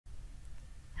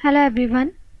Hello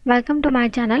everyone, welcome to my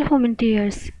channel Home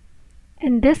Interiors.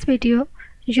 In this video,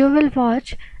 you will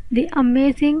watch the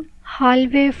amazing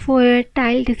hallway foyer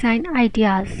tile design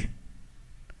ideas.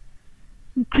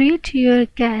 Greet your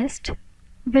guest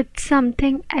with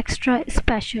something extra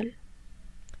special.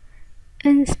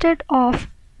 Instead of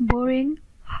boring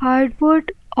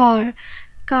hardwood or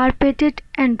carpeted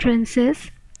entrances,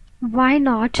 why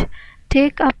not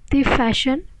take up the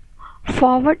fashion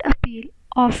forward appeal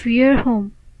of your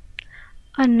home?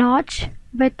 A notch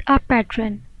with a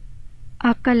pattern,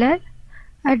 a color,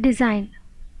 a design,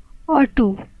 or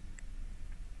two.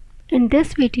 In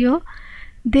this video,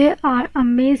 there are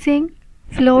amazing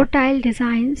floor tile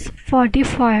designs for the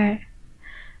foyer.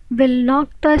 Will knock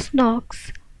the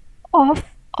socks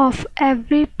off of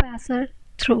every passer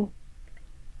through.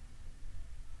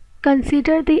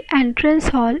 Consider the entrance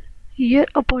hall your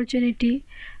opportunity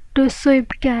to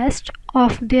sweep guests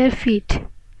off their feet.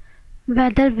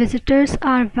 Whether visitors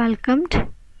are welcomed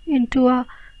into a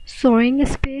soaring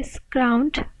space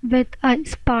crowned with a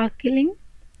sparkling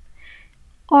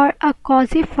or a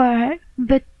cozy foyer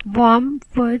with warm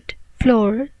wood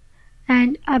floor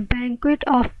and a banquet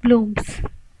of blooms,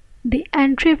 the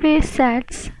entryway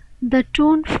sets the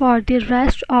tone for the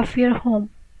rest of your home.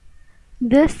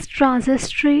 This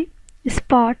transitory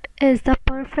spot is the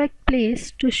perfect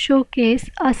place to showcase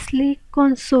a sleek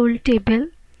console table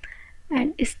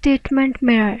and statement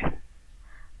mirror,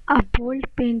 a bold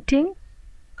painting,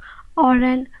 or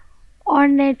an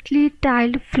ornately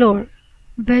tiled floor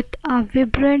with a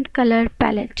vibrant color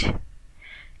palette.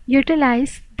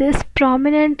 Utilize this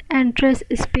prominent entrance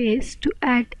space to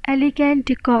add elegant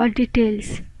decor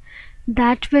details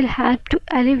that will help to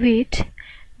elevate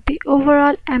the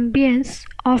overall ambience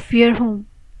of your home.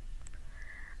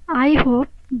 I hope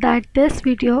that this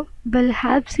video will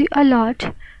help you a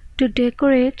lot to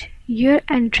decorate your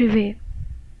entryway.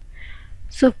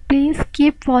 So please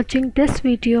keep watching this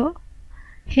video.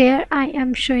 Here I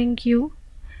am showing you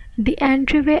the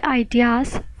entryway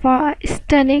ideas for a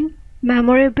stunning,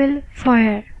 memorable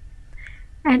foyer.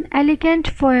 An elegant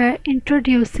foyer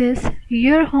introduces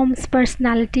your home's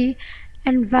personality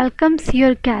and welcomes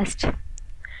your guest.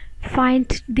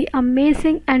 Find the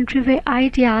amazing entryway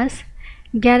ideas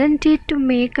guaranteed to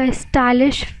make a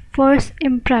stylish first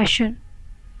impression.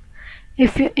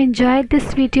 If you enjoyed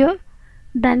this video,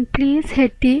 then please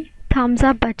hit the thumbs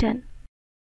up button